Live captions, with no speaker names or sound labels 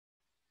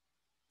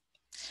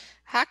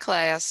Hi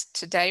class,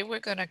 today we're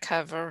going to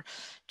cover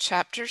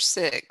Chapter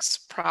 6,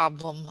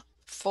 Problem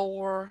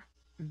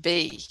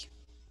 4B.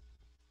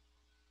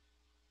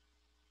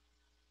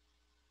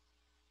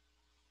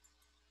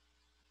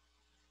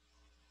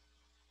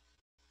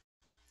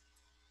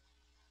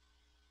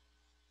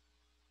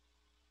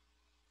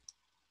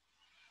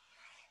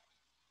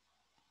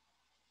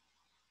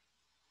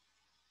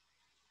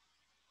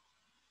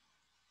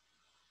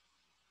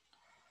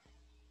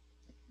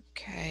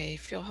 Okay,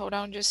 if you'll hold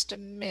on just a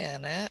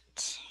minute.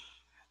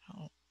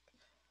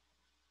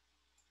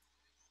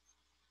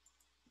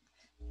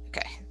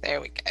 Okay,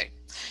 there we go.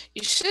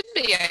 You should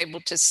be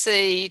able to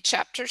see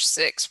Chapter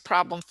 6,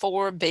 Problem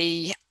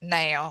 4B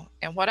now.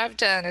 And what I've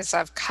done is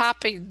I've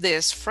copied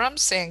this from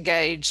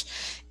Cengage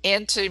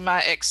into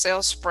my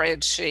Excel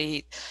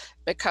spreadsheet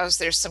because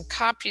there's some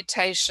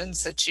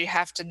computations that you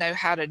have to know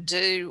how to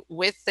do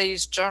with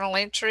these journal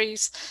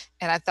entries.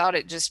 And I thought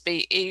it'd just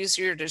be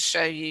easier to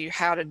show you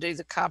how to do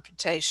the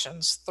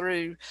computations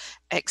through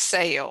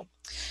Excel.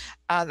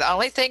 The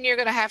only thing you're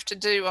going to have to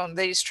do on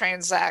these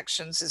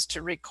transactions is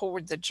to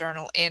record the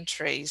journal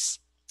entries.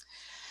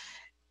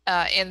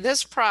 In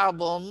this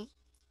problem,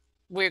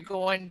 we're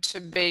going to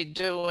be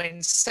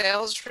doing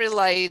sales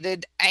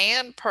related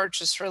and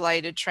purchase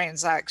related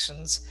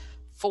transactions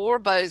for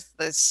both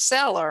the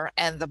seller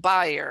and the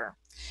buyer.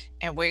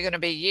 And we're going to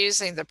be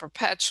using the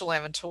perpetual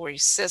inventory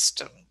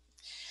system.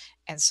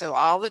 And so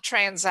all the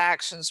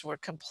transactions were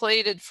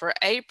completed for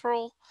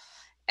April,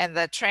 and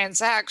the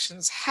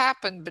transactions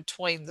happened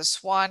between the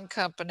Swan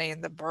Company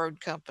and the Bird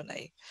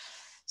Company.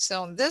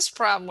 So in this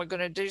problem, we're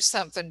going to do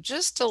something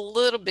just a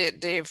little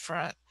bit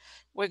different.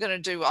 We're going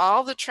to do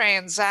all the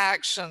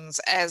transactions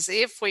as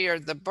if we are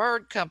the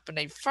Bird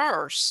Company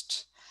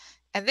first,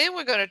 and then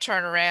we're going to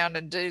turn around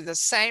and do the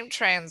same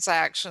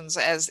transactions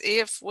as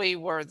if we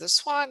were the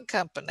Swan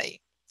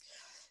Company.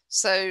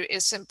 So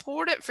it's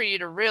important for you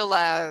to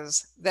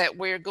realize that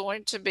we're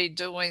going to be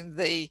doing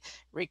the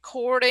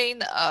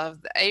recording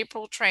of the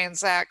April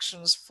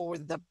transactions for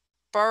the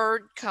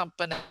Bird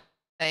Company,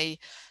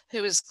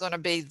 who is going to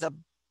be the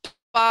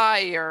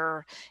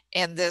buyer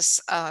in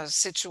this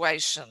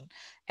situation.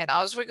 And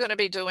all we're going to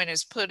be doing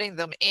is putting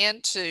them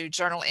into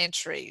journal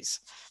entries.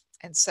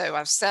 And so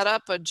I've set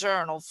up a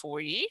journal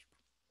for you.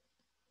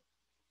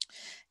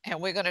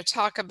 And we're going to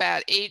talk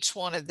about each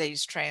one of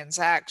these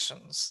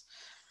transactions.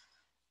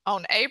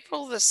 On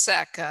April the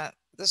 2nd,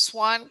 the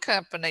Swan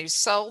Company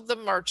sold the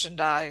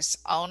merchandise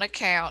on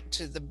account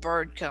to the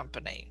Bird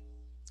Company.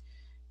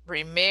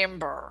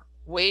 Remember,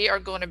 we are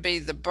going to be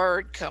the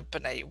Bird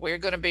Company. We're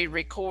going to be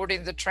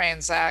recording the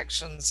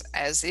transactions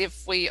as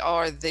if we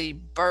are the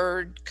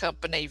Bird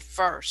Company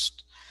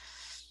first.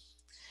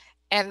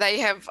 And they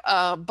have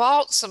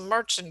bought some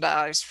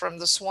merchandise from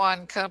the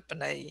Swan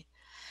Company,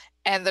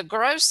 and the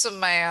gross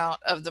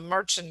amount of the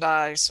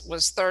merchandise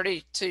was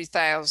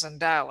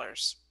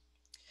 $32,000.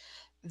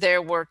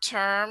 There were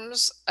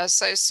terms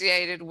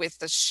associated with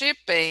the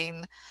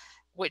shipping,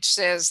 which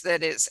says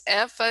that it's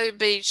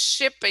FOB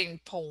shipping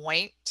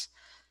point,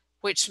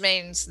 which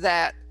means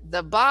that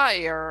the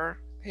buyer,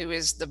 who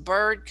is the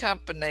Bird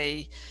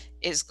Company,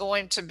 is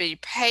going to be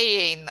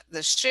paying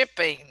the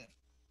shipping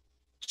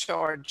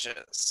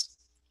charges.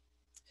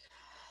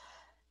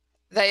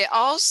 They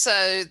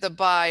also, the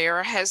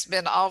buyer has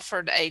been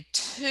offered a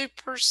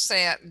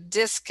 2%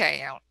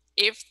 discount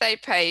if they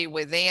pay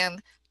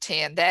within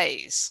 10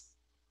 days.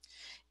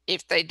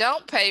 If they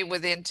don't pay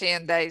within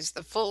 10 days,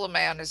 the full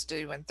amount is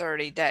due in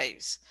 30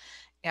 days.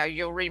 Now,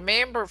 you'll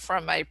remember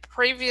from a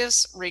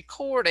previous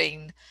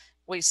recording,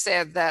 we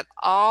said that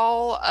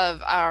all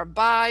of our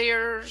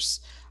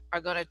buyers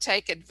are going to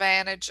take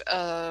advantage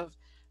of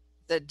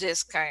the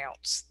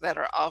discounts that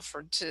are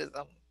offered to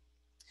them.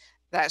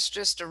 That's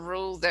just a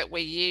rule that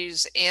we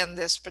use in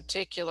this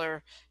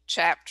particular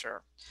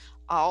chapter.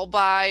 All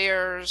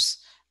buyers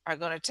are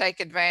going to take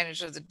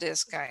advantage of the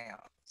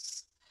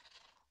discounts.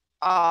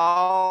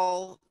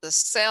 All the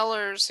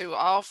sellers who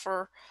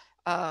offer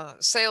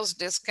sales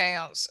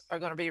discounts are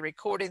going to be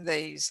recording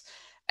these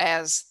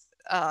as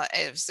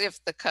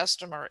if the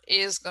customer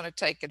is going to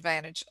take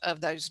advantage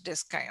of those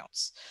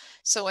discounts.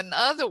 So in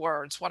other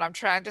words, what I'm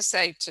trying to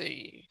say to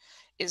you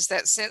is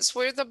that since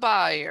we're the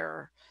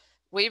buyer,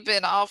 we've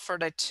been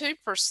offered a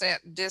 2%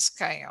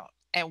 discount,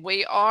 and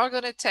we are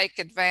going to take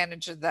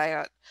advantage of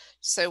that.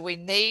 So we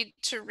need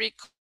to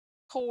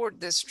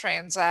record this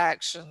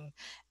transaction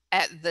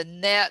at the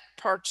net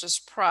purchase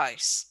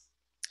price,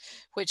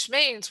 which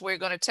means we're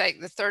going to take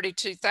the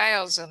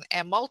 32,000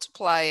 and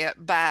multiply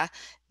it by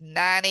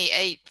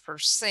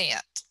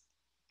 98%.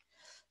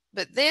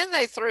 But then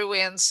they threw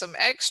in some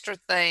extra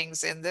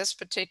things in this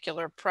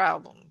particular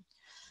problem.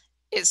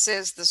 It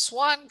says the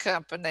Swan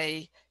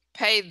Company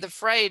paid the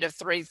freight of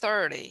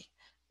 $330.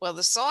 Well,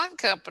 the Swan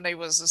Company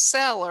was a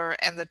seller,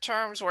 and the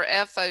terms were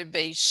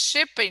FOB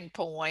shipping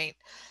point,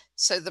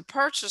 so the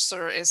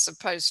purchaser is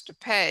supposed to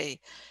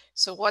pay.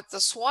 So what the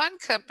Swan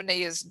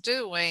Company is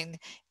doing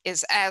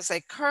is, as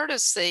a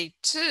courtesy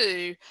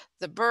to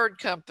the Bird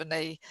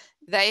Company,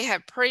 they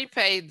have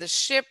prepaid the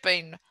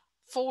shipping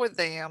for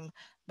them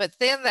but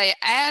then they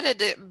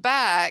added it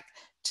back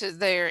to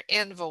their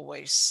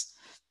invoice.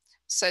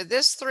 So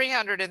this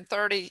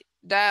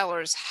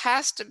 $330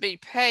 has to be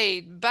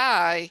paid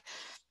by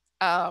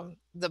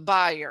the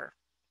buyer,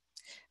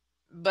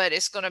 but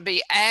it's going to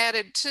be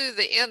added to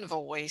the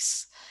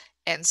invoice.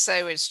 And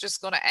so it's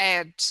just going to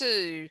add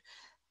to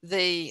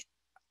the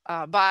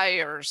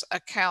buyer's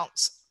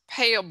accounts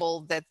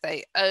payable that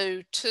they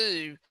owe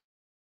to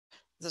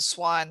the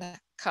Swan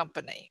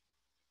Company.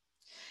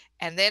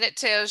 And then it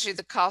tells you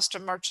the cost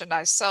of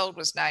merchandise sold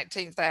was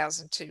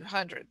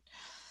 $19,200.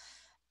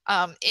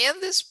 In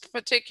this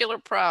particular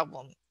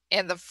problem,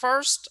 in the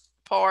first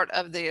part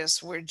of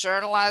this, we're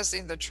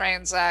journalizing the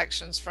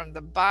transactions from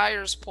the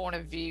buyer's point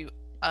of view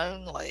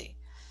only.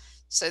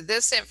 So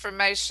this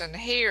information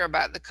here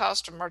about the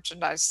cost of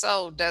merchandise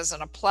sold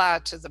doesn't apply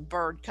to the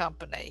Bird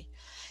Company.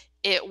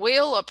 It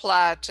will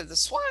apply to the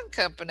Swan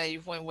Company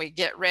when we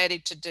get ready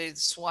to do the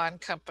Swan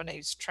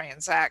Company's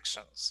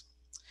transactions.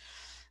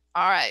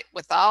 All right,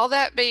 with all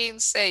that being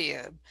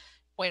said,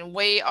 when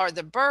we are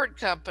the Bird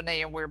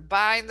Company and we're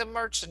buying the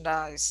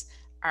merchandise,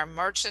 our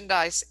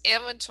merchandise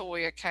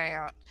inventory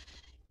account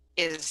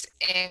is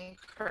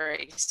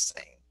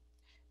increasing.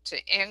 To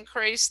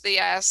increase the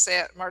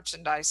asset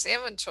merchandise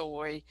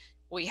inventory,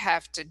 we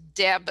have to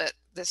debit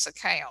this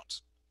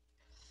account.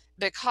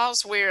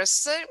 Because we're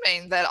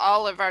assuming that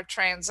all of our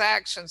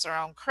transactions are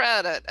on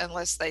credit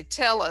unless they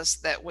tell us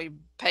that we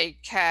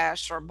paid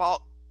cash or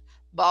bought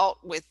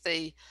with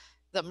the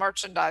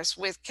merchandise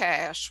with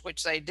cash,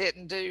 which they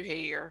didn't do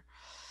here.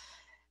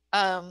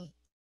 We're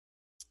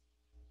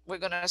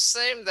going to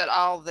assume that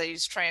all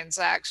these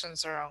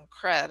transactions are on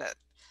credit.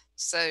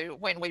 So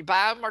when we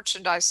buy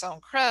merchandise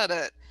on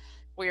credit,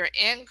 we are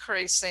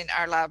increasing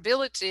our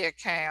liability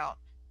account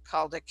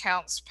called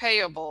accounts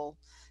payable.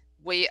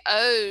 We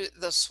owe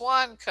the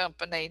Swan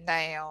Company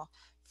now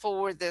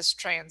for this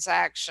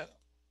transaction.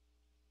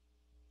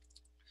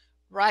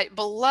 Right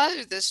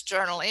below this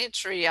journal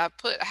entry, I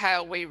put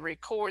how we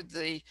record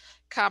the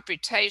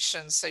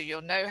computation so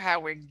you'll know how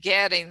we're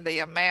getting the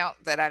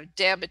amount that I've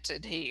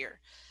debited here.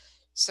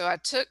 So I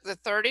took the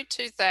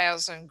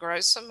 32,000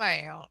 gross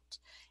amount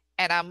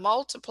and I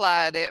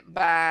multiplied it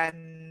by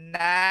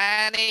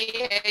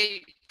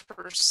 98%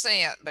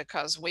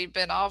 because we've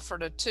been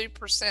offered a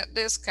 2%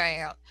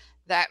 discount.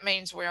 That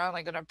means we're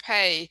only going to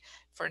pay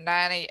for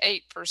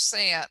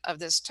 98% of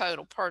this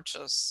total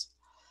purchase.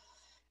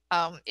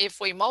 If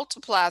we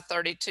multiply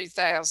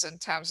 32,000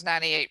 times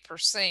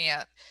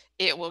 98%,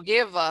 it will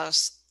give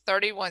us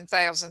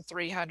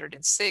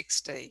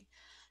 31,360.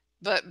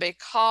 But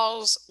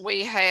because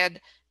we had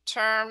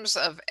terms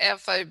of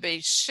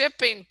FOB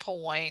shipping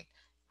point,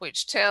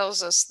 which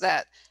tells us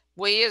that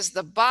we as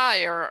the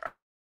buyer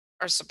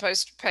are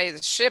supposed to pay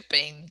the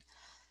shipping,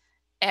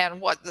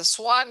 and what the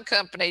Swan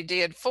Company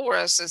did for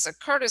us as a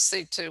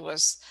courtesy to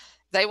us,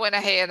 they went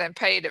ahead and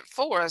paid it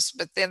for us,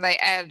 but then they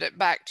added it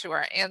back to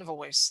our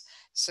invoice.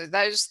 So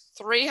those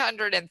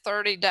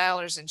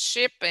 $330 in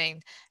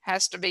shipping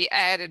has to be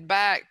added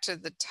back to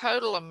the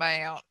total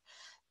amount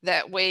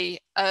that we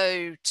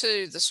owe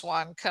to the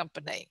Swan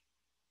Company.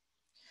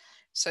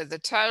 So the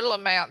total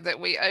amount that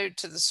we owe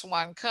to the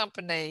Swan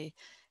Company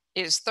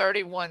is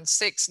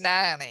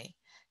 $31,690,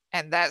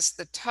 and that's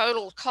the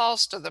total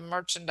cost of the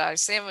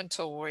merchandise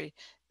inventory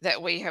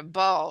that we have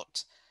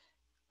bought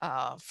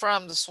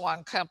from the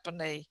Swan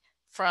Company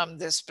from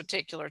this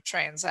particular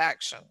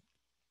transaction.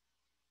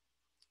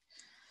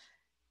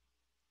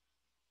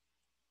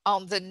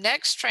 On the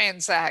next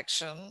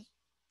transaction,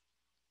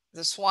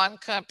 the Swan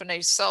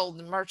Company sold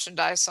the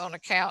merchandise on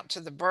account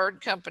to the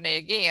Bird Company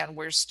again.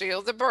 We're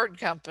still the Bird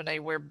Company.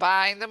 We're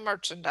buying the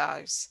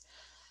merchandise.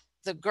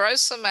 The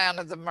gross amount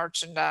of the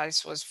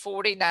merchandise was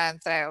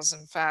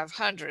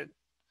 $49,500.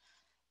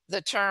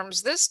 The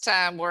terms this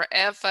time were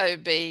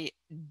FOB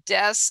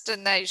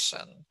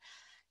destination.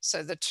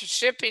 So the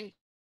shipping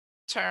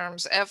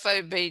terms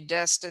FOB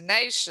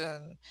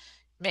destination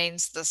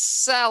means the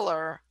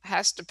seller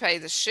has to pay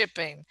the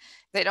shipping.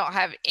 They don't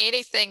have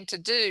anything to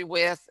do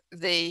with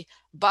the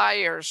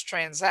buyer's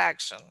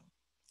transaction.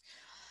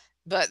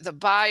 But the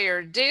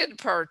buyer did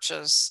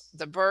purchase,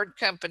 the Bird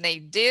Company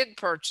did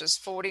purchase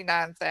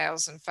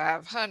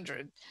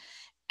 $49,500,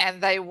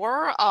 and they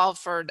were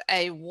offered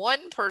a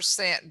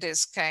 1%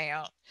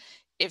 discount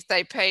if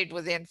they paid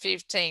within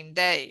 15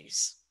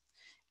 days.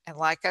 And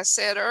like I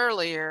said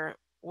earlier,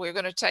 we're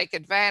going to take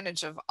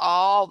advantage of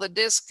all the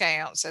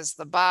discounts as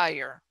the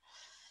buyer.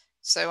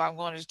 So I'm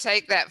going to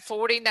take that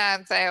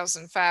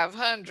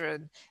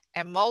 $49,500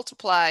 and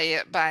multiply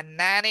it by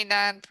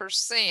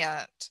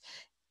 99%,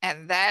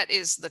 and that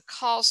is the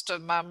cost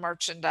of my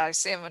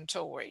merchandise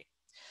inventory.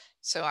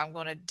 So I'm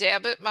going to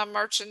debit my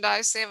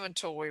merchandise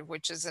inventory,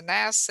 which is an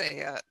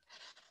asset,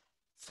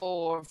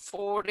 for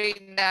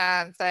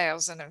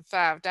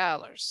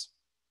 $49,005.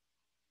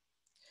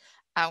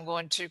 I'm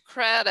going to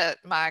credit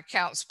my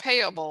accounts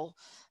payable,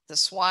 the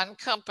Swan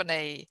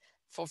Company,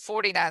 for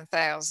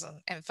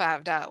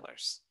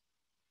 $49,005.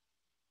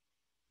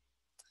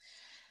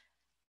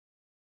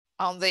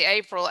 On the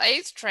April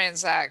 8th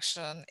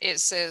transaction, it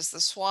says the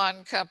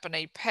Swan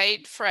Company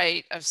paid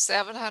freight of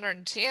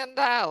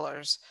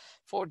 $710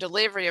 for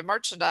delivery of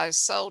merchandise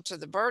sold to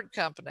the Bird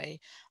Company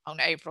on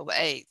April the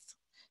 8th.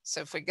 So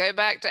if we go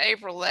back to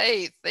April the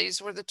 8th,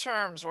 these were the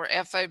terms, were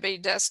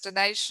FOB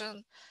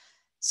destination.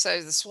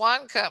 So the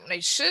Swan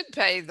Company should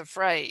pay the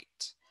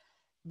freight.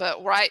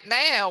 But right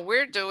now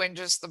we're doing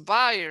just the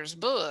buyer's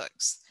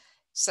books.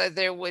 So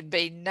there would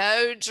be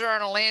no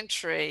journal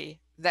entry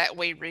that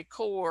we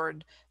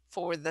record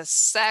for the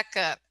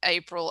second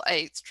April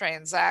 8th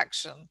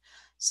transaction.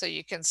 So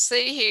you can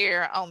see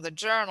here on the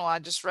journal, I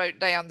just wrote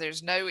down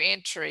there's no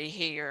entry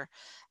here.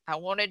 I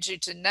wanted you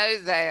to know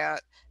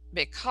that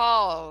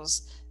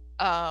because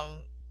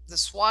the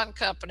Swan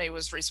Company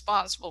was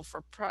responsible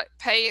for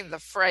paying the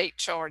freight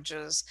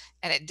charges,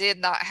 and it did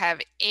not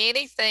have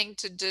anything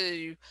to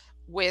do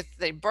with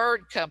the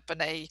Bird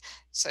Company.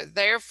 So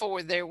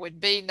therefore, there would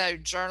be no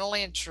journal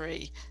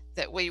entry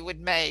that we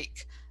would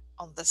make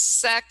on the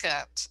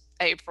second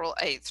April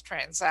 8th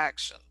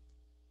transaction.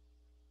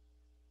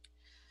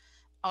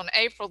 On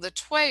April the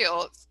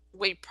 12th,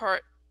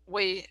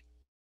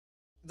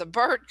 the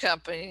Bird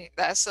Company,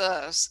 that's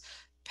us,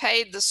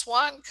 paid the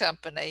Swan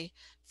Company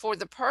for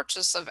the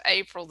purchase of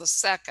April the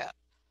 2nd.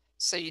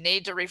 So you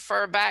need to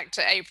refer back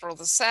to April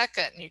the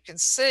 2nd, and you can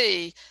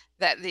see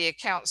that the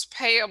accounts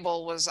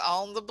payable was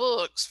on the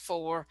books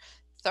for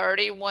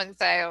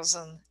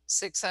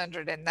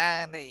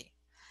 $31,690.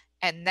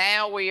 And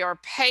now we are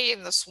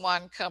paying the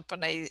Swan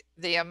Company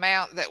the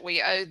amount that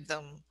we owed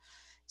them.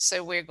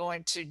 So we're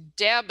going to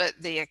debit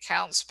the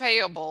accounts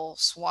payable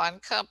Swan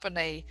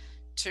Company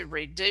to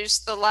reduce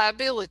the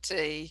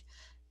liability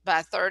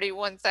by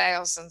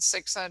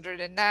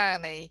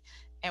 $31,690,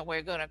 and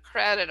we're going to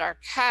credit our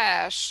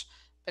cash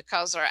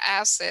because our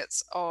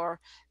assets are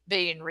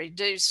being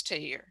reduced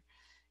here.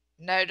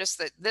 Notice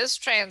that this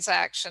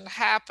transaction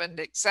happened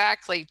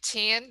exactly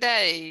 10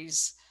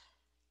 days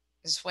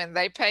is when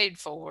they paid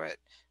for it,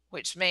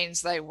 which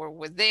means they were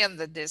within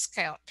the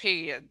discount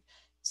period.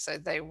 So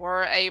they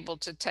were able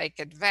to take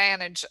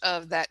advantage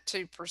of that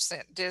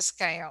 2%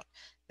 discount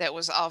that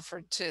was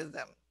offered to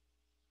them.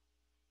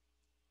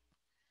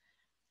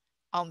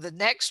 On the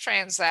next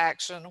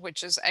transaction,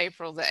 which is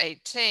April the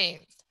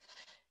 18th,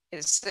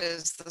 it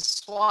says the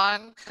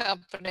Swan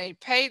Company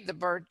paid the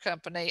Bird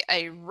Company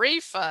a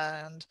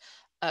refund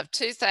of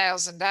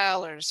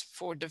 $2,000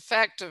 for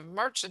defective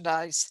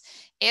merchandise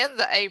in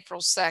the April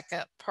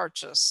 2nd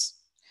purchase.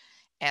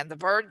 And the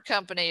Bird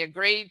Company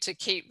agreed to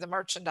keep the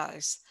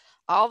merchandise.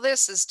 All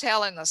this is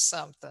telling us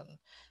something.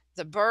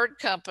 The Bird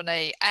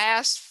Company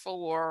asked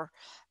for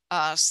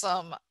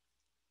some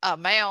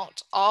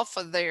amount off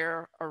of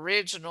their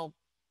original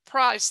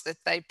price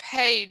that they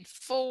paid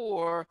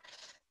for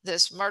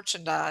this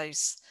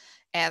merchandise,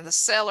 and the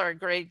seller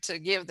agreed to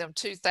give them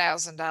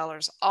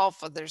 $2,000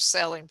 off of their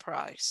selling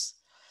price.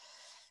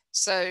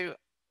 So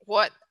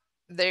what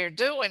they're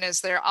doing is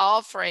they're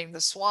offering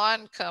the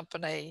Swan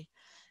Company,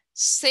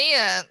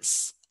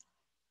 since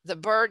the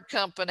Bird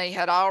Company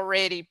had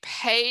already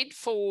paid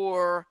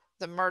for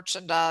the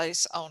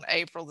merchandise on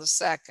April the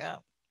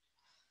 2nd.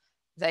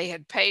 They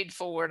had paid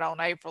for it on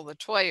April the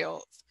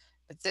 12th,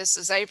 but this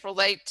is April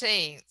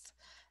 18th.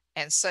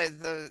 And so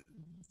the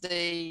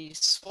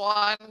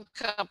Swan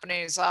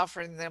Company is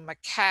offering them a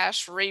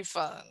cash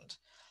refund.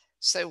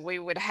 So we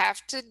would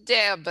have to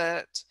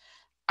debit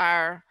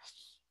our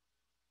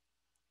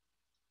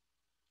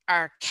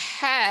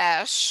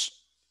cash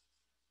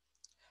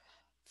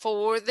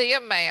for the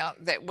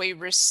amount that we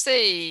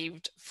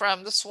received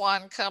from the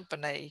Swan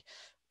Company,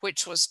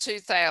 which was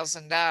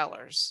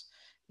 $2,000.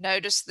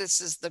 Notice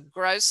this is the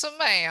gross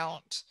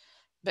amount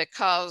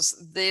because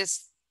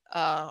this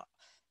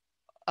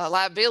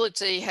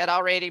liability had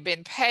already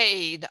been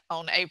paid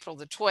on April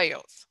the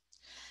 12th.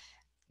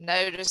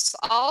 Notice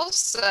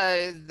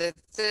also that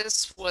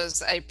this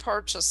was a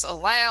purchase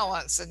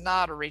allowance and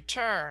not a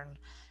return.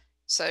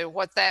 So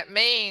what that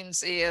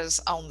means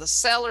is on the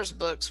seller's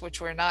books, which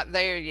we're not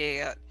there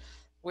yet,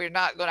 we're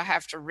not going to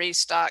have to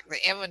restock the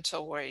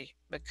inventory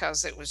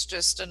because it was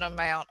just an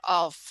amount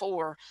of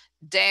for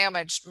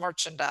damaged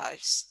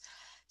merchandise.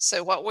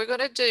 So what we're going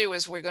to do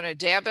is we're going to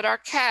debit our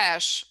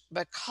cash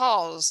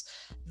because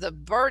the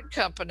Bird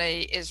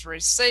Company is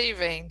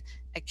receiving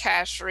a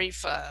cash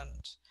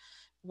refund.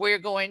 We're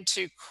going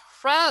to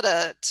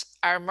credit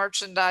our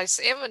merchandise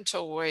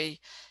inventory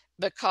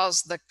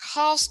because the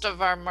cost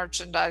of our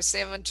merchandise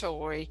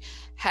inventory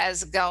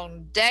has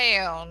gone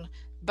down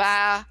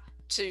by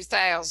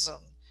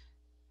 $2,000.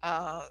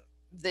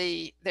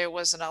 There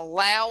was an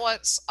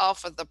allowance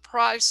off of the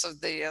price of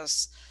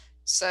this,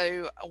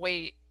 so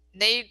we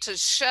need to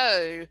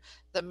show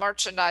the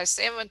merchandise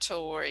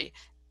inventory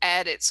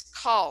at its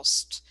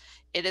cost.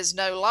 It is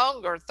no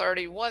longer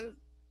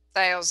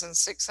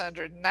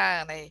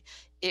 $31,690.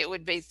 It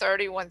would be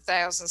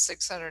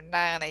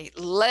 $31,690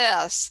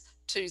 less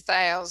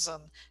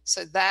 $2,000.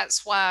 So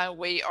that's why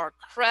we are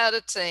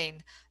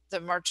crediting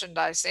the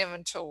merchandise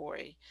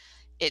inventory.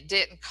 It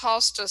didn't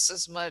cost us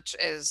as much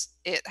as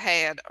it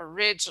had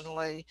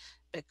originally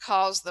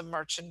because the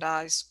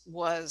merchandise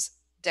was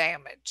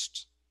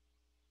damaged.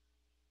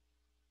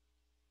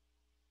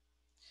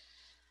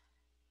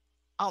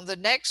 On the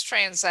next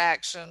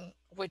transaction,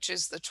 which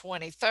is the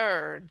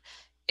 23rd,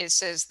 it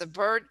says the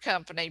Bird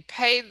Company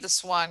paid the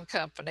Swan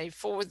Company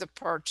for the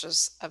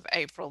purchase of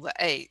April the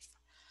 8th.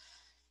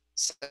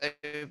 So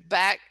you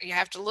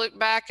have to look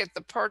back at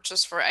the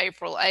purchase for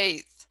April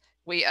 8th.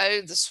 We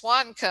owed the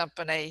Swan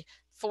Company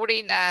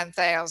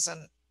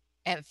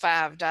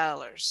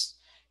 $49,005.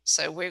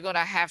 So we're going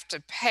to have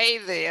to pay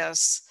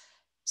this.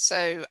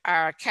 So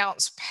our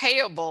accounts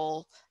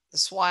payable, the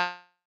Swan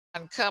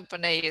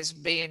Company, is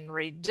being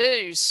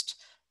reduced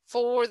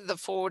for the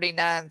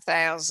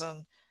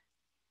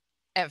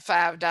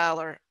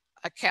 $49,005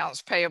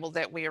 accounts payable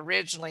that we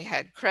originally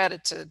had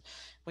credited.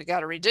 We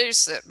got to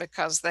reduce it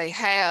because we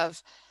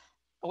have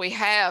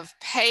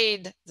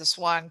paid the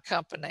Swan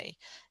Company.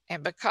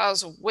 And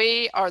because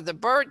we are the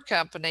Bird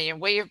Company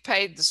and we have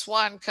paid the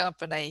Swan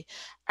Company,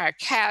 our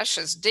cash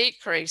is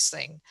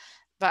decreasing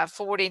by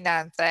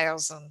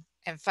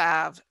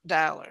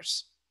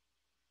 $49,005.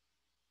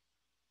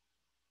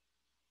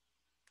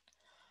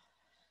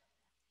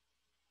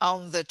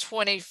 On the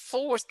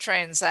 24th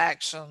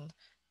transaction,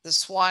 the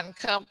Swan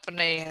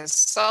Company has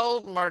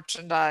sold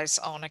merchandise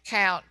on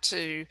account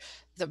to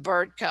the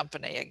Bird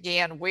Company.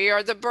 Again, we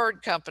are the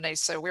Bird Company,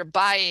 so we're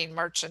buying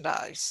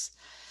merchandise.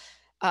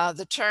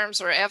 The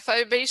terms are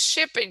FOB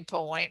shipping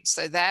point,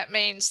 so that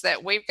means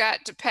that we've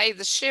got to pay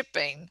the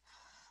shipping.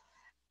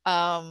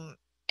 And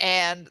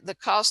the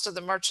cost of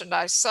the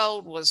merchandise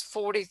sold was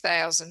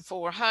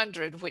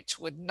 $40,400, which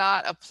would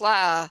not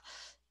apply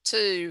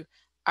to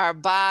our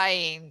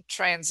buying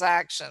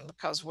transaction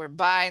because we're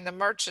buying the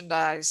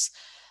merchandise.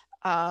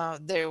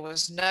 There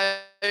was no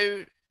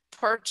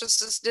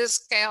purchases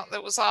discount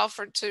that was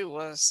offered to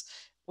us.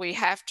 We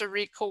have to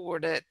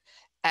record it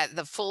at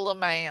the full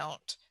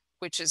amount,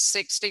 which is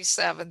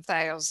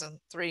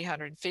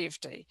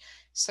 $67,350.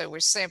 So we're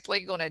simply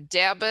going to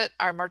debit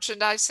our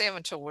merchandise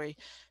inventory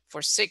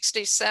for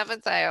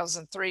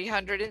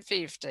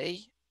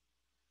 $67,350.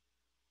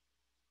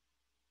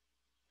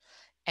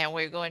 And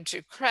we're going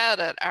to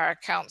credit our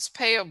accounts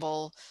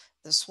payable,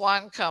 the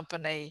Swan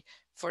Company,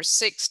 for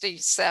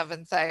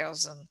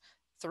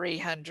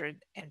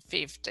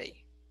 $67,350.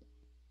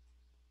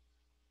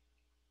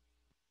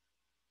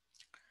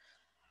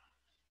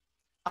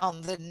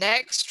 On the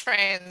next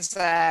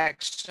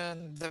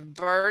transaction, the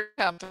Bird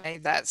Company,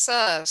 that's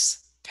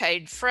us,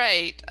 paid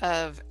freight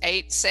of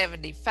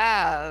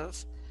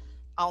 $875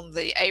 on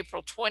the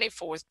April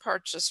 24th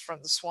purchase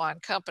from the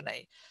Swan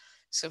Company.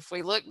 So if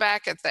we look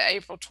back at the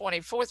April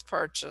 24th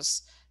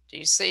purchase, do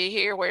you see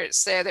here where it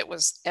said it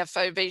was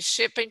FOB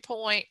shipping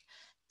point?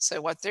 So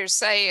what they're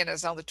saying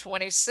is on the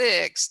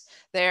 26th,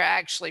 they're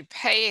actually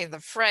paying the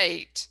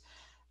freight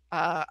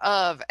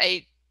of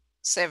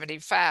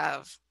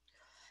 $875.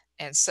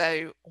 And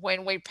so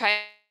when we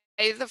pay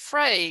the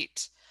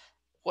freight,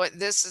 what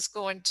this is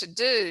going to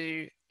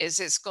do is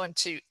it's going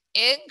to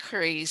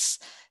increase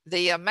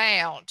the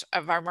amount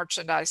of our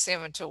merchandise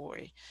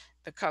inventory,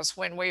 because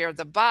when we are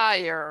the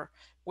buyer,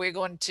 we're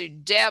going to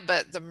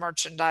debit the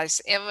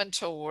merchandise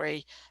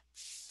inventory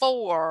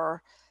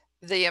for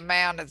the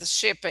amount of the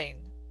shipping.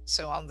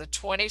 So on the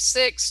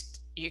 26th,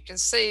 you can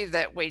see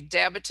that we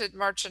debited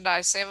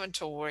merchandise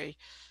inventory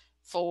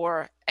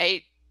for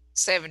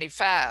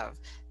 $875.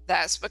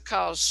 That's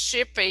because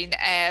shipping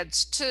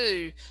adds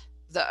to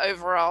the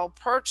overall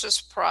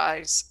purchase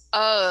price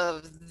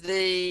of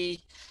the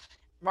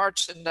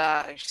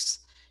merchandise.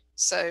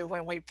 So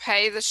when we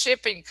pay the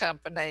shipping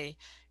company,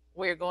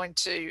 we're going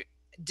to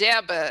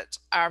debit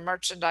our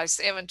merchandise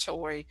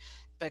inventory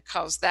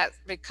because that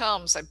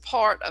becomes a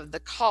part of the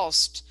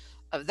cost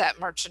of that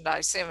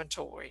merchandise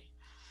inventory.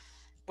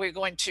 We're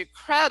going to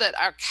credit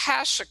our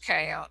cash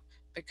account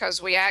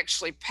because we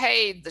actually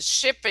paid the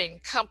shipping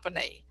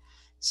company.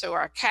 So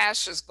our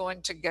cash is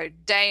going to go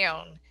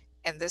down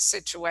in this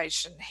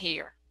situation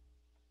here.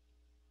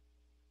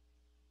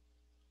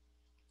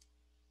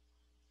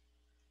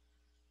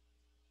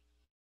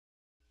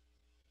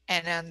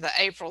 And in the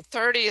April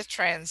 30th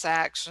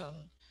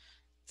transaction,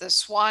 the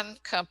Swan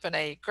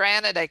Company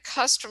granted a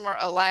customer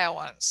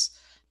allowance,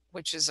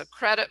 which is a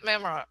credit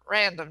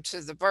memorandum to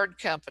the Bird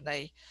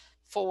Company,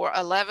 for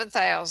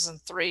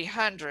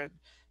 $11,300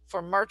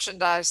 for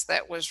merchandise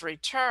that was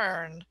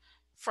returned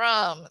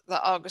from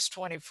the August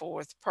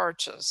 24th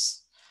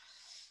purchase.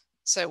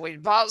 So we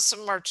bought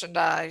some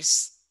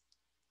merchandise.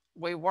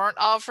 We weren't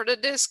offered a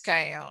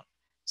discount.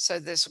 So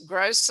this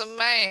gross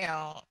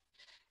amount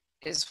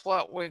is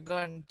what we're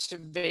going to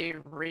be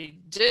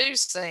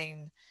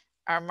reducing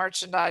our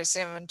merchandise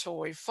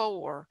inventory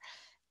for.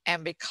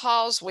 And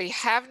because we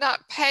have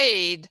not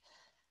paid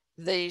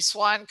the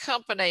Swan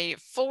Company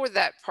for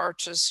that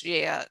purchase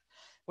yet,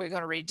 we're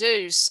going to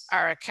reduce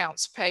our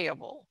accounts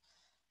payable.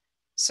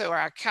 So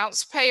our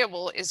accounts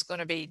payable is going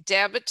to be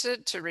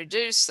debited to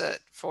reduce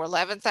it for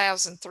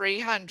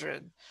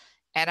 $11,300,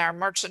 and our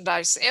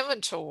merchandise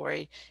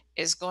inventory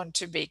is going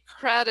to be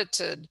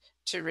credited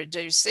to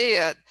reduce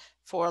it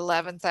for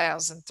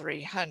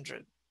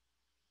 $11,300.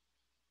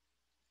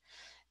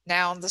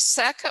 Now, on the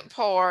second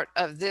part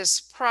of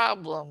this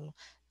problem,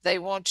 they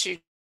want you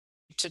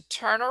to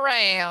turn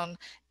around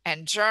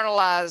and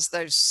journalize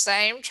those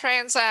same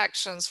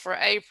transactions for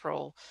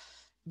April,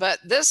 but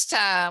this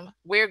time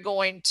we're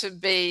going to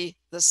be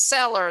the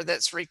seller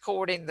that's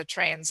recording the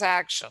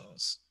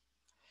transactions.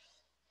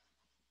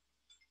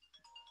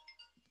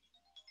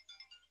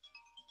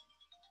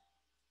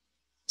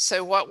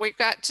 So what we've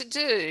got to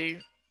do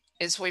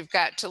is we've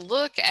got to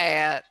look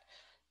at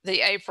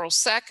the April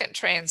 2nd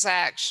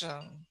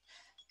transaction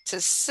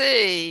to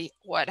see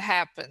what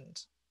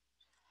happened.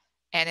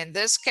 And in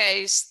this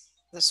case,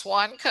 the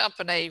Swan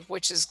Company,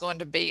 which is going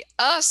to be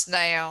us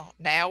now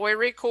we're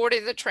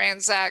recording the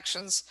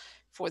transactions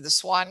for the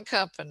Swan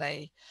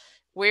Company.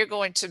 We're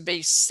going to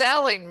be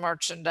selling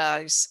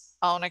merchandise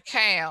on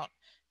account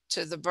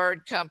to the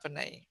Bird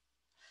Company.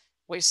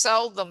 We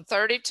sold them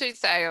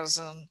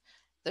 $32,000.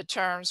 The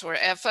terms were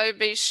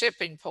FOB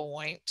shipping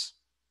point.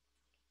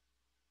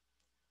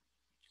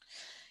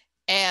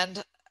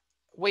 And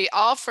we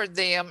offered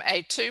them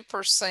a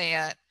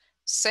 2%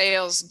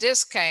 sales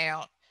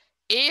discount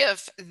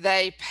if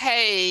they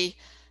pay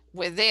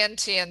within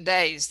 10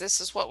 days. This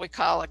is what we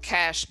call a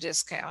cash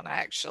discount,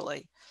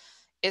 actually.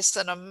 It's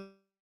an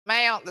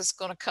amount that's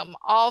going to come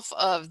off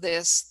of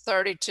this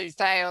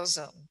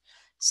 $32,000.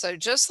 So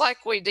just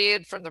like we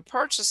did from the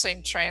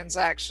purchasing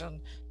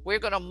transaction, we're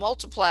going to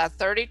multiply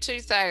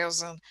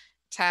 $32,000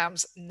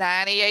 times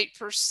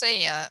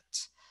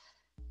 98%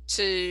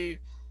 to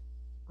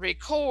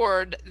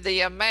record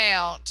the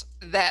amount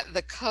that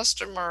the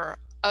customer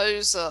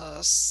owes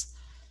us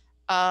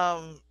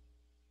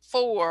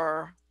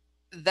for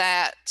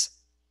that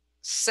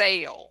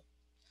sale.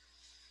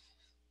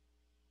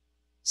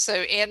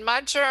 So in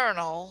my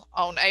journal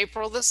on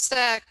April the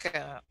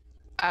 2nd,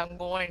 I'm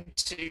going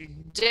to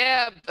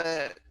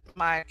debit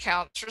my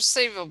accounts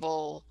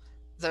receivable,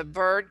 the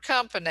Bird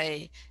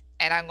Company,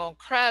 and I'm going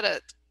to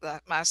credit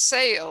my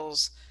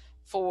sales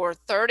for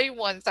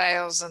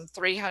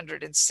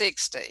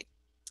 $31,360.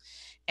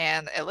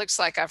 And it looks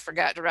like I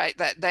forgot to write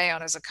that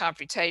down as a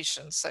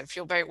computation. So if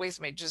you'll bear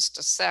with me just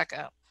a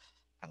second,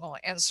 I'm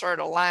going to insert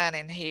a line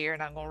in here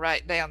and I'm going to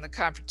write down the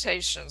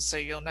computation so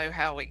you'll know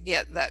how we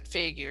get that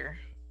figure.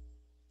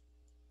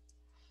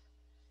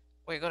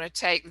 We're going to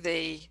take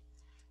the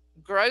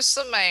gross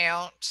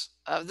amount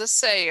of the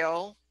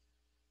sale,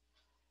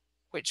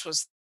 which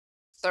was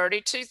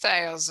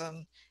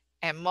 $32,000,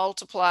 and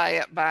multiply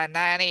it by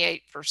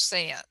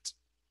 98%.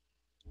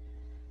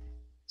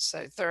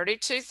 So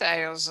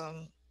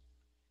 32,000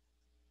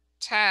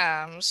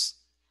 times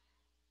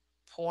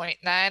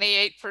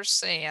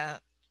 0.98%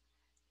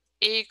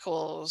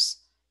 equals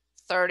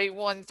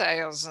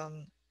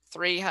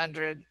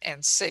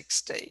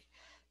 31,360.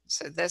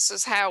 So this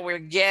is how we're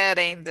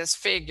getting this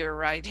figure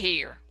right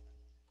here.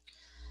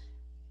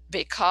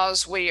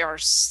 Because we are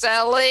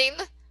selling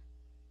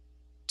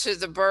to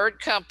the Bird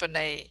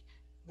Company,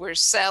 we're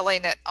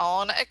selling it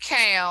on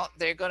account.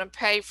 They're going to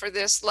pay for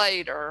this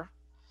later.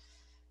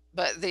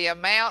 But the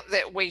amount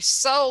that we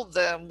sold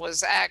them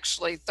was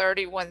actually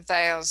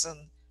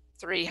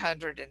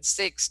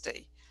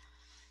 $31,360.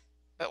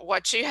 But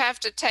what you have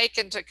to take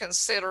into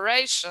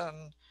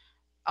consideration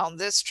on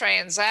this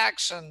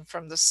transaction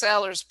from the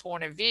seller's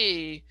point of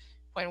view,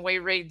 when we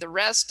read the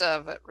rest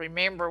of it,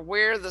 remember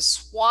we're the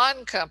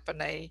Swan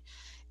Company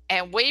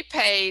and we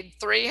paid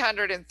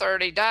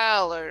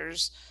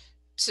 $330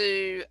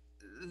 to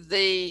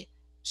the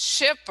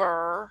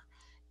shipper,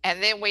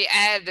 and then we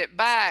added it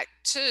back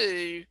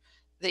to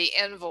the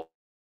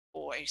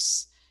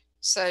invoice.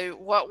 So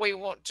what we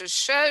want to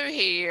show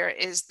here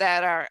is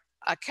that our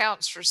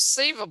accounts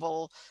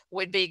receivable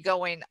would be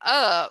going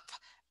up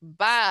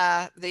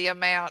by the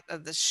amount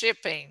of the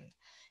shipping,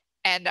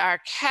 and our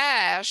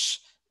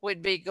cash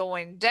would be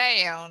going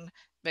down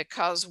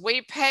because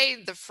we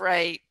paid the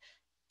freight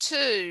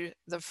to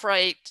the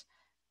freight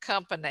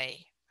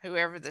company,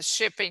 whoever the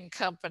shipping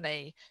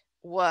company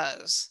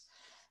was.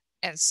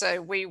 And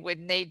so we would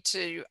need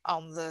to,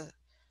 on the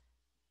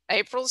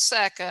April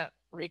 2nd,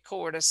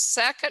 record a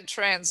second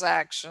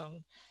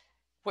transaction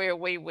where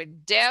we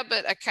would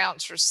debit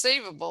accounts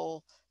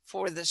receivable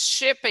for the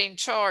shipping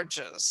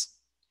charges.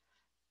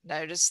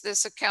 Notice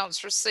this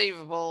accounts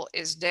receivable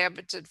is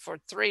debited for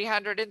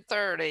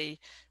 $330,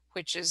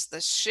 which is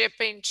the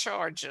shipping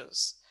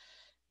charges.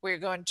 We're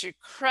going to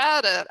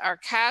credit our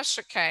cash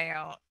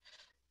account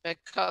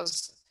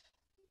because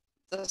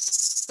the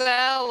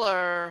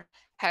seller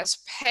has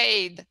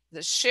paid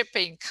the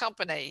shipping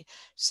company.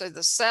 So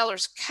the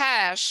seller's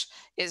cash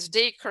is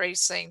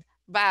decreasing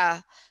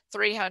by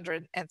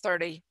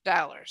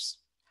 $330.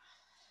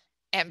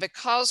 And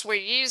because we're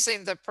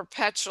using the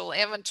perpetual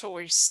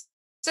inventory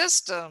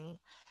system,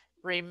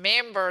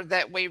 remember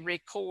that we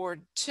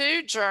record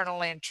two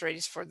journal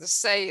entries for the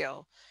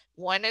sale.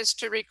 One is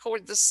to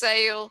record the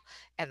sale,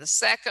 and the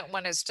second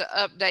one is to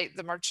update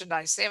the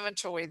merchandise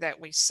inventory that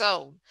we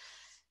sold.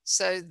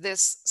 So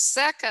this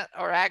second,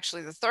 or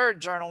actually the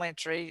third journal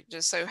entry,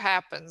 just so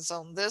happens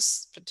on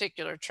this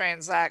particular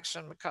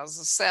transaction, because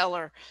the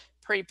seller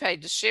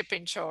prepaid the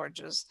shipping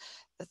charges,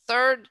 the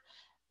third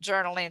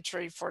journal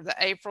entry for the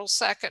April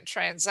 2nd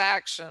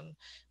transaction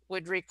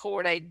would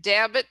record a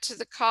debit to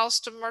the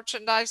cost of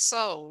merchandise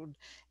sold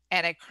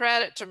and a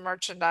credit to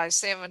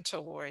merchandise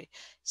inventory,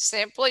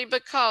 simply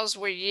because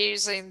we're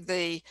using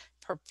the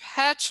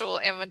perpetual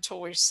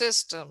inventory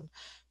system,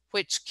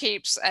 which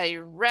keeps a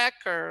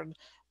record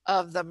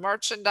of the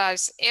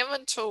merchandise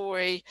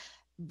inventory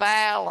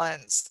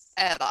balance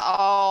at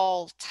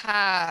all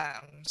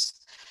times.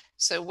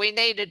 So we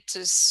needed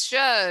to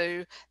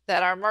show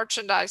that our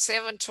merchandise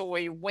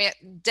inventory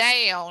went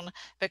down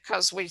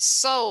because we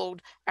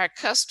sold our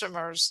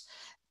customers'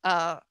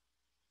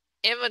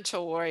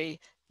 inventory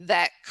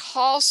that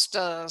cost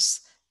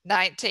us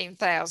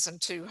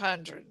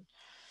 $19,200.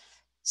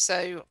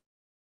 So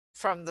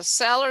from the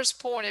seller's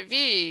point of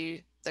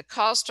view, the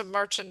cost of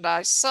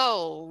merchandise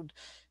sold,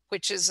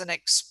 which is an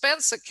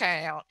expense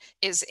account,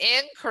 is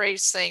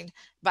increasing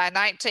by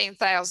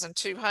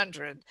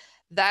 $19,200.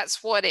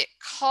 That's what it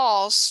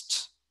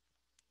cost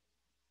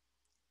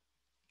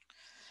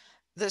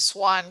this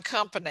wine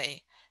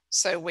company.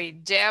 So we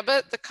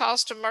debit the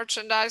cost of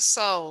merchandise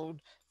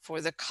sold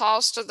for the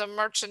cost of the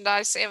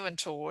merchandise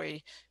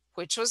inventory,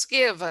 which was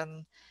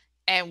given,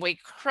 and we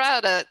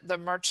credit the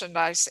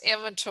merchandise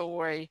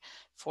inventory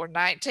for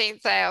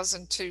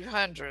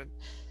 $19,200.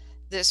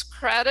 This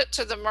credit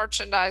to the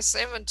merchandise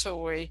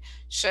inventory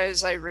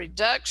shows a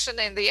reduction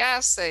in the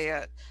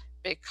asset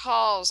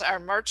because our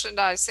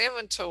merchandise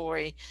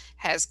inventory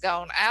has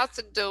gone out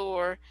the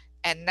door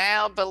and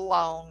now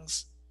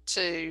belongs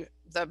to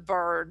the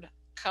bird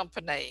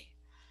company.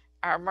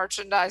 Our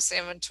merchandise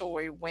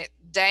inventory went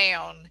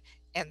down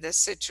in this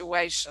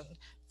situation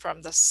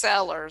from the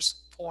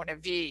seller's point of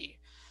view.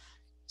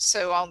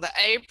 So on the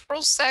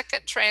April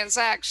 2nd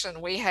transaction,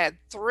 we had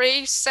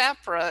three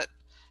separate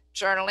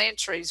journal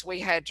entries we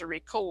had to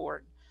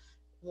record.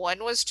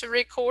 One was to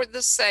record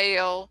the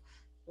sale,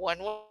 one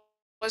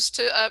was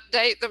to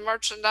update the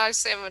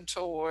merchandise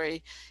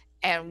inventory,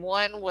 and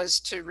one was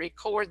to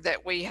record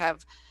that we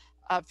have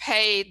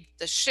paid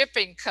the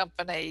shipping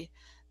company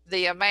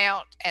the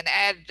amount and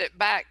added it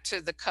back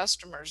to the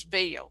customer's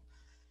bill.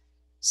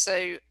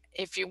 So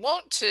if you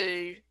want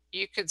to,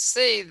 you could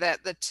see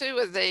that the two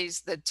of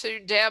these, the two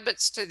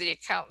debits to the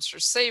accounts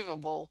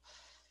receivable,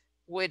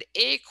 would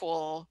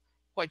equal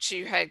what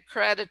you had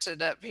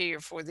credited up here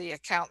for the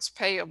accounts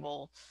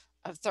payable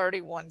of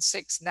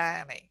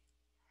 31,690.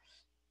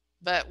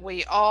 But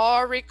we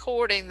are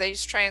recording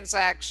these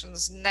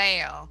transactions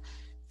now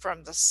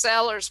from the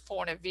seller's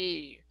point of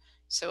view.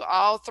 So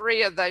all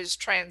three of those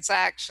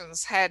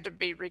transactions had to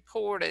be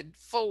recorded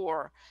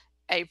for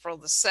April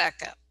the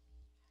 2nd.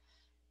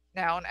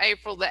 Now on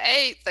April the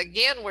 8th,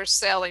 again, we're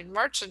selling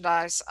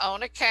merchandise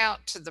on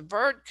account to the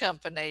bird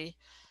company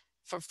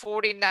for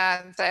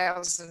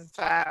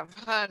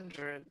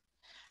 $49,500.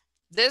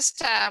 This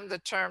time the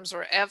terms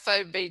were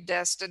FOB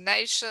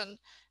destination,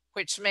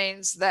 which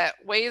means that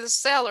we, the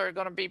seller, are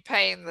going to be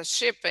paying the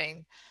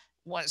shipping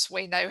once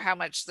we know how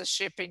much the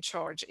shipping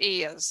charge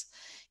is.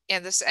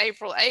 In this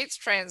April 8th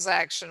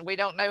transaction, we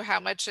don't know how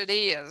much it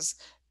is,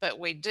 but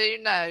we do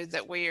know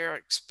that we are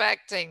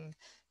expecting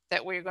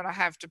that we're going to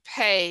have to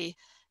pay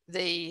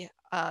the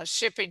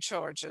shipping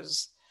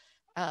charges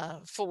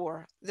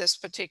for this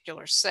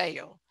particular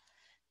sale.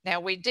 Now,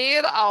 we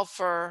did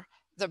offer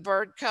the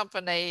bird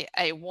company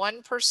a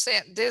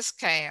 1%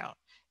 discount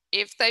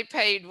if they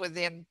paid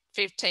within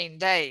 15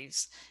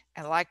 days.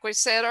 And like we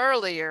said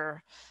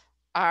earlier,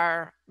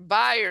 our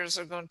buyers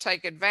are going to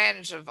take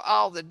advantage of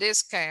all the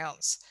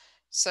discounts.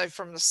 So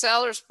from the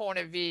seller's point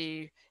of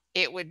view,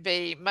 it would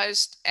be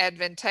most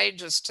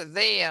advantageous to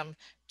them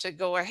to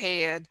go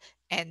ahead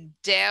and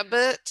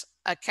debit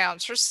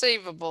accounts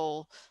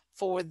receivable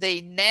for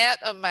the net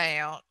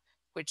amount,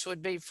 which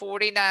would be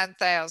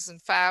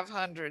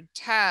 49,500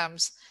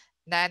 times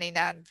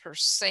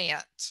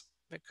 99%,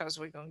 because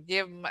we're going to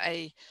give them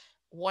a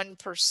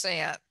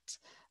 1%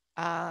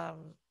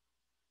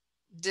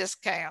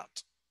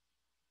 discount.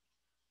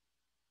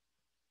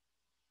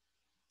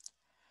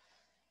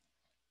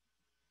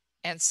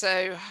 And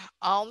so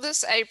on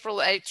this April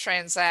 8th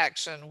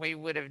transaction, we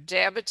would have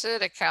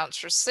debited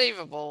accounts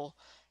receivable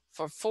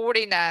for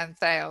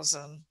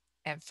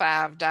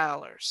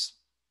 $49,005.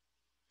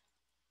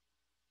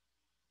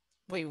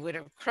 We would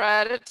have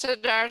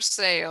credited our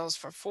sales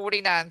for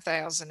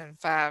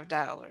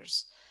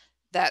 $49,005.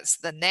 That's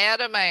the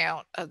net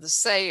amount of the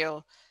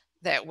sale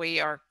that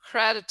we are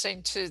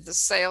crediting to the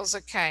sales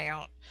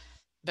account,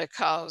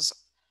 because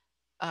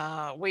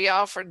we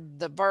offered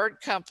the bird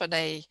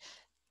company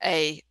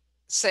a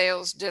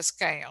sales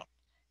discount.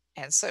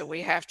 And so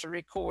we have to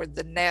record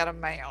the net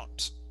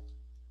amount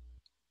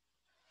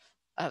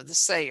of the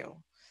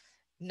sale.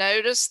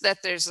 Notice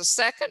that there's a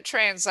second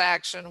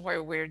transaction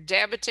where we're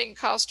debiting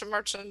cost of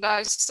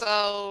merchandise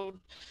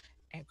sold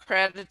and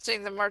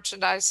crediting the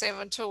merchandise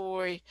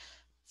inventory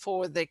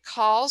for the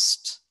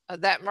cost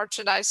of that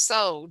merchandise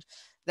sold.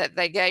 that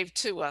they gave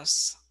to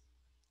us.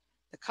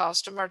 The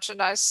cost of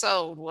merchandise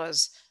sold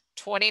was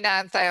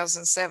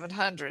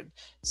 $29,700.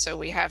 So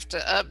we have to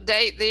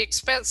update the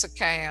expense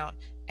account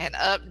and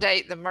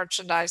update the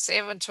merchandise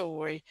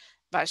inventory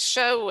by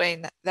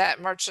showing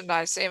that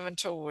merchandise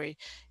inventory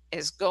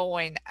is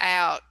going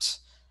out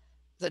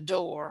the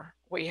door.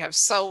 We have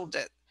sold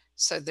it.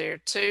 So there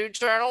are 2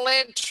 journal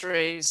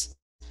entries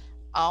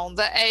on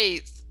the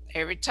 8th.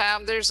 Every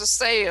time there's a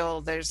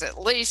sale, there's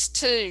at least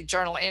 2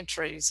 journal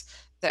entries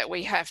that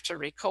we have to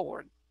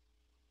record.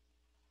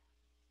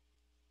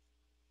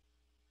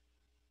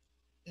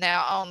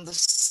 Now, on the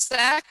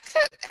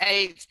second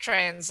 8th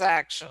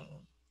transaction,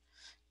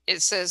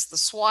 it says the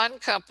Swan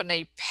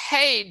Company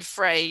paid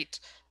freight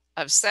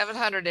of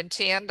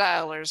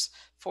 $710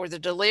 for the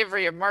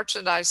delivery of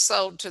merchandise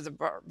sold to the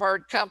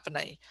Bird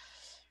Company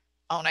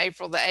on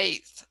April the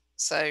 8th.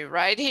 So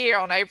right here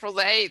on April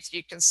the 8th,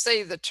 you can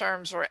see the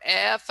terms were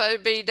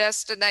FOB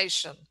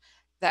destination.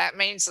 That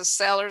means the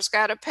seller's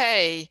got to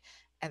pay,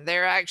 and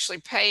they're actually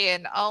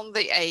paying on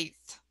the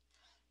 8th,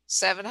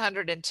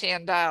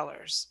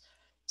 $710.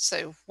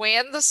 So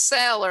when the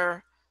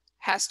seller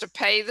has to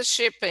pay the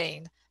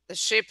shipping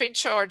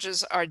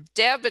charges are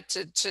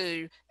debited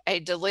to a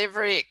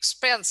delivery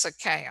expense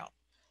account.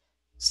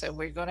 So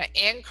we're going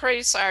to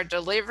increase our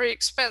delivery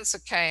expense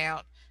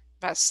account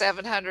by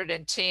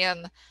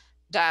 $710.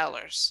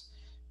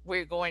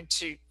 We're going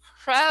to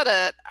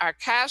credit our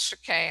cash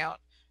account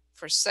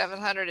for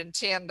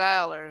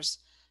 $710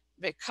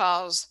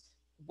 because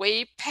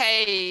we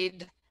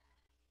paid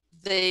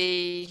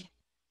the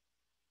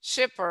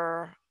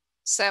shipper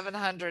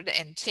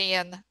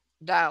 $710.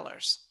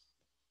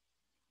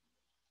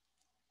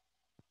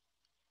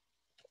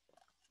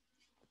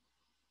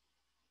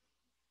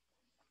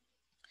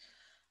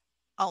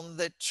 On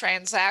the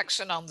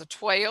transaction on the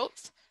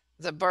 12th,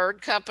 the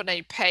Bird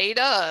Company paid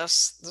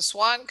us, the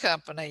Swan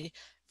Company,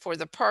 for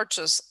the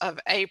purchase of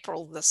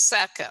April the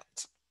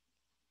 2nd.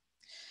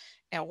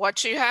 And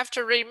what you have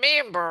to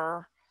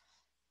remember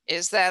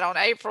is that on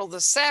April the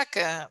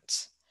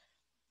 2nd,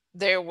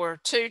 there were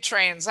 2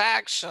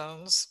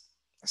 transactions.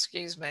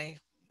 Excuse me,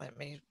 let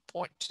me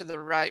point to the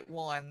right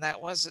one.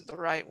 That wasn't the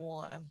right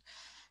one.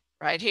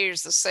 Right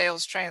here's the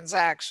sales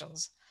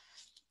transactions.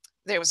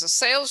 There was a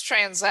sales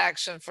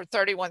transaction for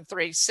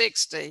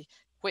 $31,360,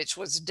 which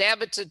was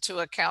debited to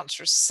accounts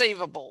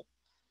receivable.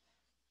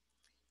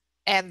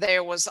 And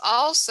there was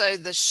also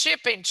the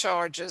shipping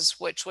charges,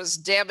 which was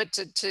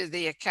debited to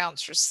the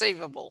accounts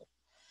receivable.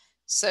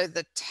 So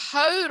the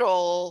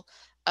total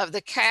of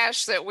the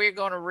cash that we're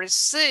going to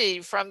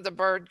receive from the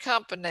Bird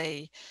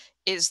Company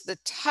is the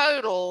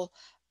total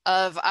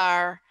of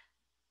our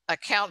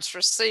accounts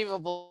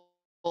receivable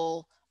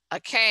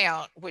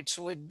account, which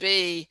would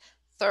be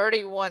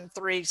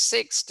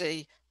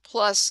 $31,360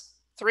 plus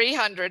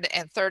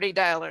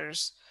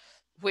 $330,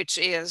 which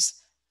is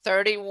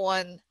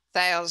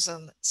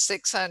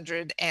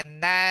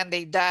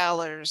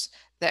 $31,690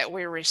 that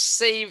we're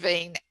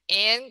receiving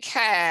in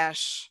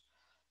cash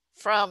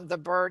from the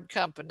Bird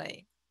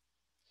Company.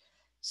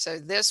 So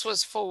this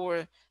was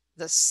for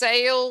the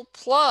sale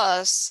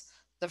plus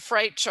the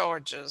freight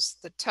charges.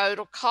 The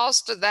total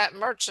cost of that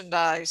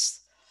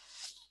merchandise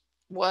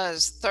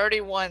was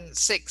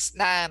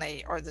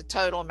 $31,690, or the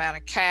total amount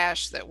of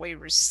cash that we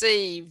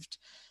received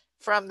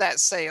from that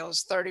sale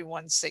is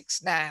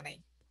 $31,690.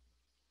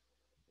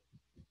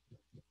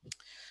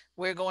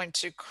 We're going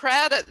to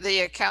credit the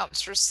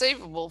accounts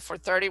receivable for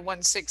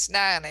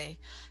 $31,690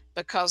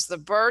 because the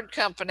Bird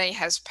Company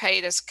has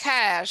paid us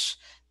cash.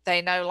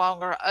 They no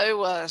longer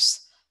owe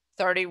us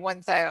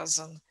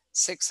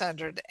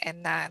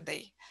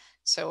 $31,690.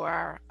 So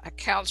our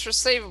accounts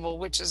receivable,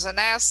 which is an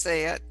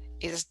asset,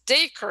 is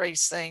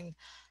decreasing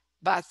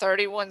by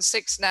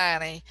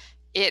 $31,690.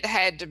 It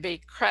had to be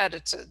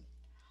credited.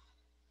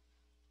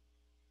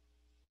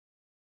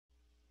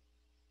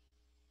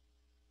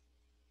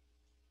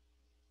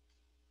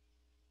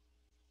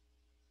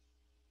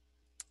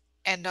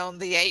 And on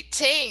the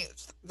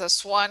 18th, the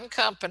Swan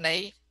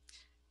Company,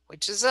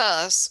 which is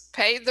us,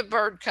 paid the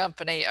Bird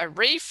Company a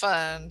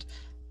refund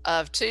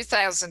of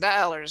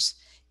 $2,000.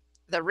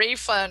 The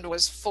refund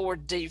was for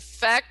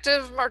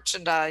defective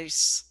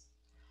merchandise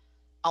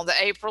on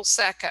the April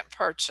 2nd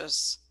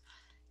purchase.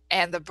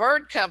 And the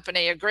Bird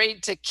Company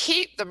agreed to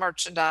keep the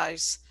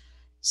merchandise.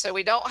 So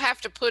we don't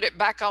have to put it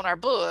back on our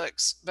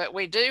books, but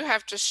we do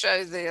have to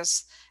show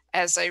this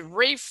as a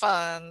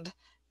refund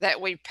that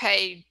we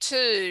paid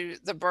to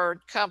the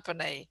Bird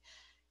Company.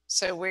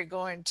 So we're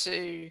going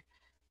to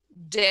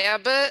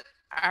debit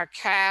our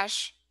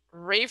cash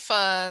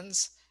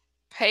refunds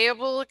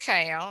payable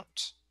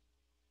account,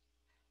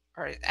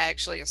 or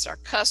actually it's our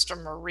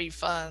customer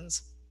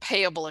refunds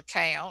payable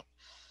account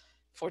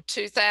for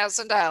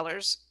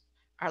 $2,000.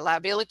 Our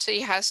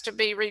liability has to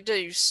be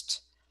reduced,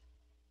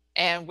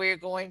 and we're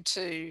going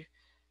to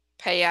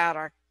pay out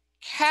our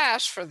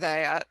cash for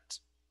that.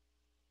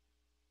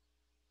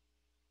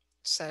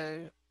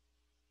 So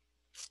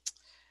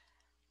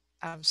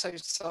I'm so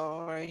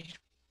sorry.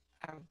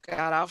 I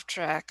got off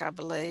track, I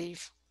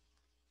believe.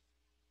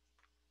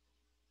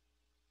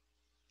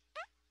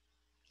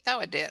 No,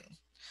 it didn't,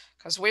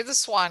 because we're the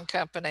Swan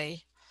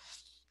Company,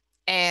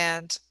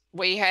 and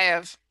we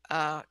have,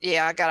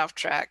 yeah, I got off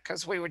track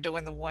because we were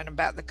doing the one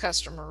about the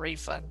customer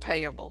refund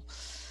payable.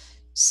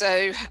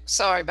 So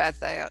sorry about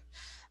that.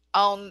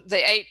 On the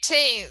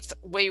 18th,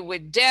 we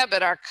would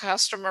debit our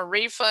customer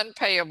refund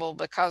payable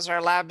because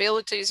our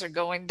liabilities are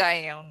going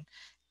down,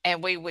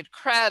 and we would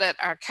credit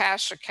our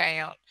cash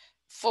account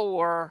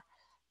for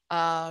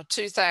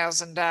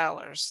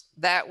 $2,000.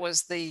 That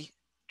was the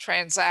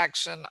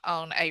transaction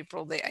on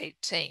April the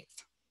 18th.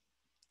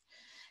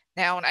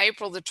 Now, on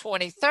April the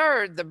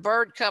 23rd, the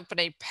Bird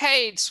Company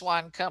paid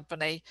Swan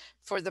Company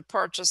for the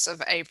purchase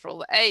of April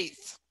the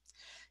 8th.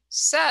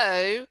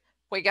 So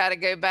we got to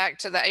go back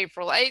to the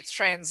April 8th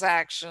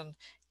transaction,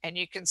 and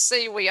you can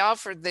see we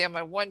offered them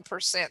a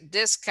 1%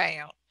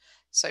 discount.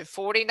 So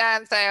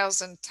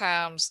 49,000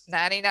 times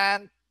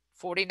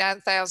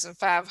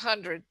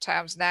 49,500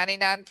 times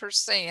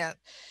 99%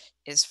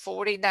 is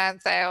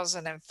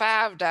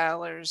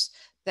 $49,005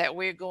 that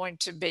we're going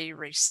to be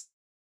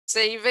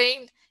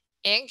receiving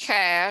in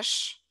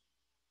cash.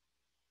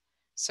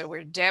 So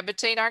we're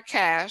debiting our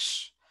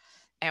cash,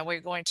 and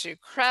we're going to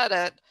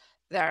credit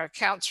our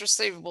accounts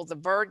receivable, the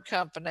Bird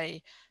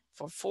Company,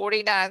 for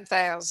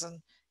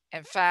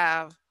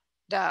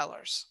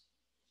 $49,005.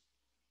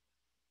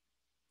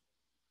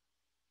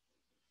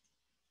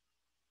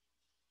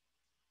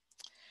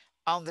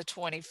 On the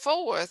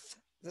 24th,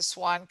 the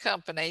Swan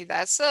Company,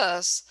 that's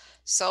us,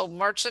 sold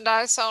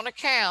merchandise on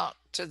account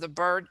to the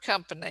Bird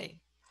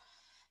Company.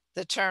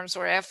 The terms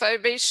were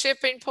FOB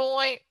shipping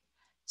point.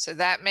 So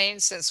that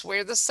means since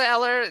we're the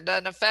seller, it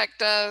doesn't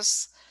affect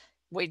us.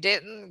 We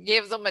didn't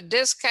give them a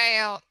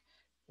discount.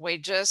 We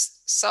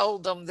just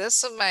sold them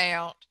this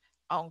amount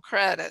on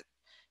credit.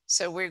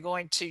 So we're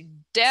going to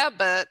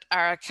debit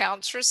our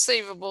accounts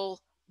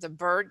receivable, the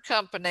Bird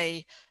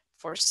Company,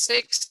 for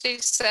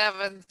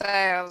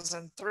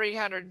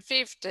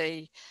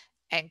 $67,350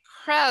 and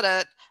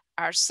credit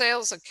our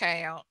sales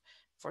account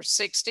for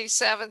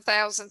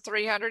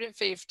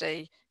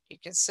 $67,350. You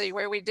can see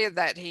where we did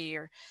that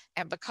here.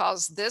 And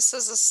because this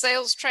is a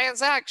sales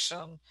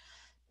transaction,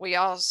 we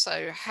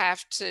also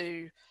have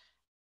to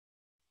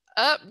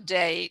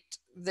update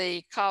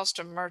the cost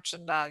of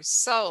merchandise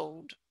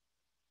sold.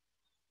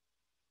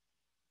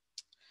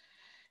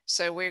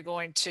 So we're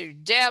going to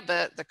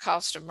debit the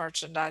cost of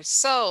merchandise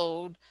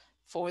sold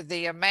for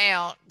the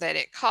amount that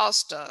it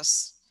cost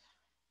us.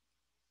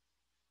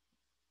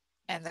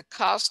 And the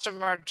cost of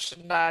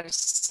merchandise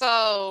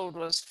sold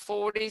was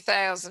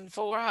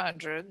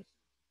 $40,400.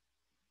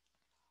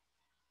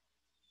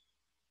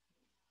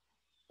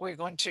 We're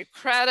going to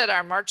credit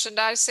our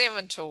merchandise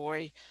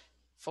inventory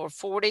for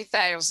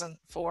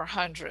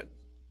 $40,400.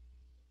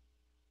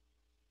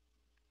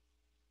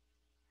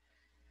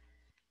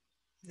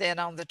 Then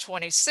on the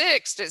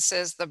 26th, it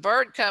says the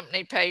Bird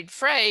Company paid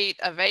freight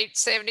of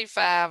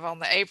 $875 on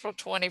the April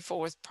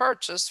 24th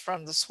purchase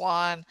from the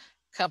Swan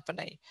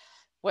Company.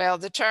 Well,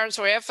 the terms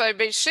were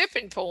FOB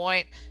shipping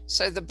point,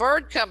 so the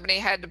Bird Company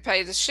had to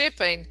pay the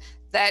shipping.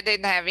 That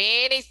didn't have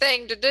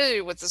anything to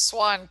do with the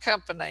Swan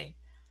Company.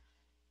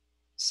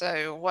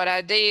 So what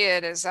I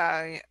did is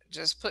I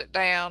just put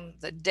down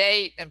the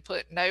date and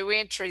put no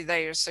entry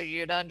there so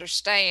you'd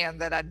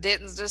understand that I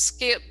didn't just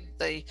skip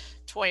the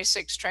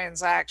 26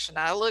 transaction.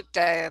 I looked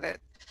at it,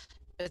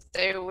 but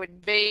there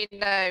would be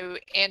no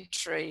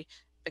entry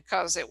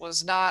because it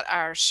was not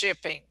our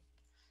shipping.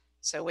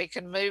 So we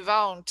can move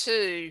on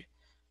to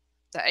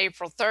the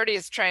April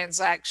 30th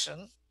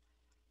transaction.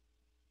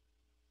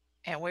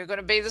 And we're going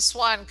to be the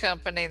Swan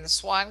Company, and the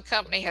Swan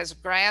Company has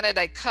granted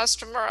a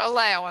customer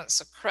allowance,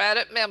 a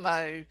credit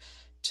memo,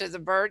 to the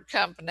Bird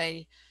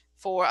Company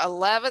for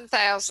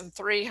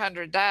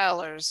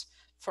 $11,300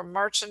 for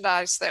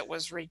merchandise that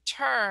was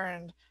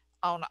returned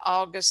on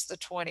August the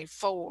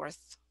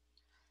 24th.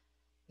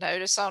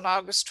 Notice on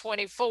August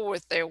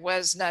 24th, there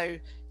was no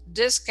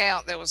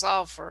discount that was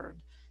offered.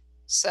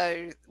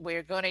 So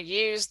we're going to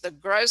use the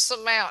gross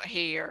amount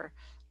here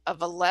of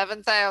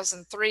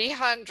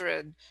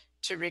 $11,300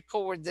 to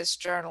record this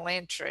journal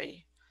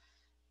entry.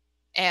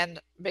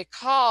 And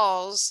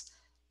because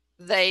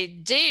they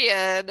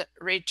did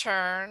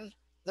return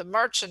the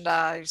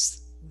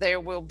merchandise, there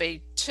will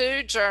be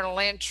two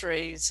journal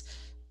entries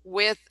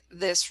with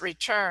this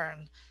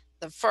return.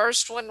 The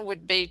first one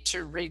would be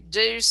to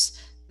reduce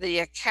the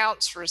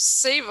accounts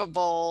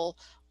receivable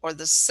or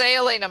the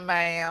selling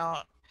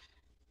amount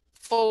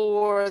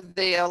for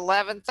the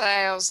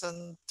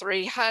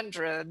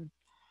 $11,300,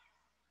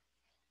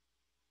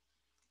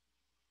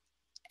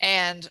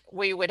 and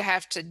we would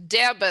have to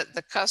debit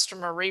the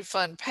customer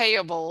refund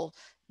payable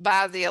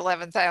by the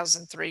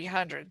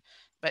 $11,300.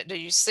 But do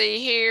you see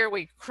here,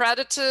 we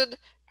credited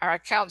our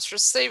accounts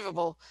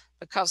receivable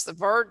because the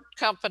Bird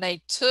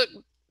Company took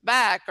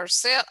back or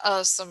sent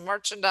us some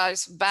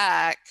merchandise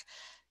back,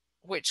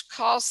 which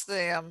cost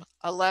them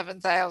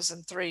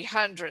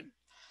 $11,300.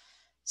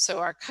 So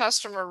our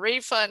customer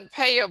refund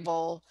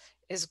payable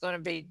is going to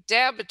be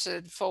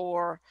debited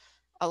for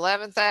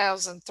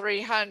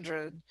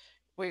 $11,300,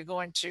 we're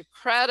going to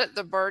credit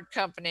the Bird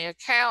Company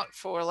account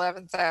for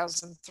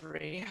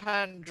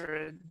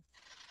 $11,300.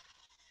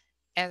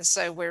 And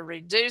so we're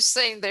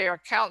reducing their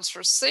accounts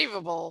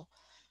receivable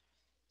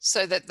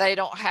so that they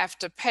don't have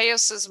to pay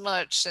us as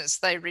much since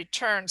they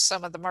returned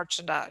some of the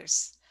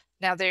merchandise.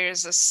 Now there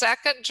is a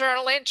second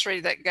journal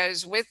entry that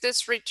goes with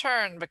this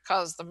return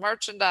because the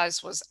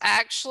merchandise was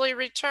actually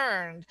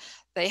returned.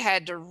 They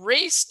had to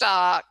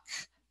restock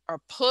or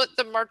put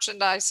the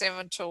merchandise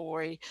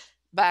inventory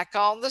back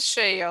on the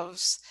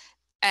shelves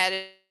at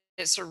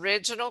its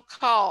original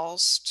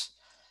cost,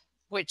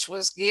 which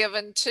was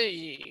given to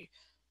you.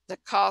 The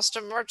cost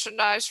of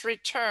merchandise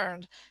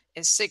returned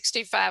is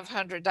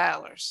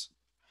 $6,500.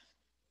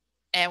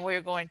 And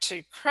we're going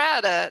to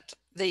credit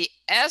the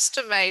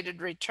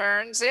estimated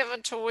returns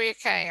inventory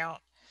account,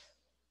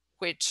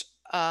 which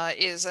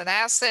is an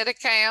asset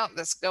account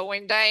that's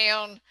going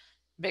down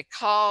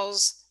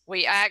because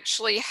we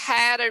actually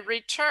had a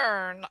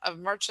return of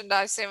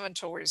merchandise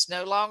inventories,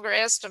 no longer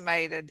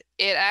estimated.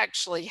 It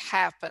actually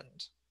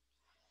happened.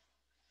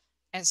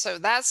 And so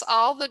that's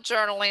all the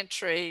journal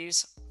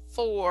entries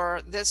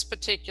for this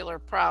particular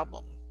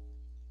problem.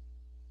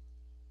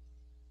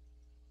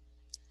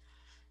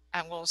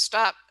 I'm going to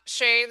stop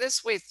sharing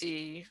this with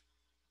you,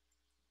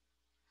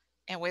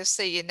 and we'll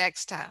see you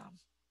next time.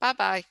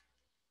 Bye-bye.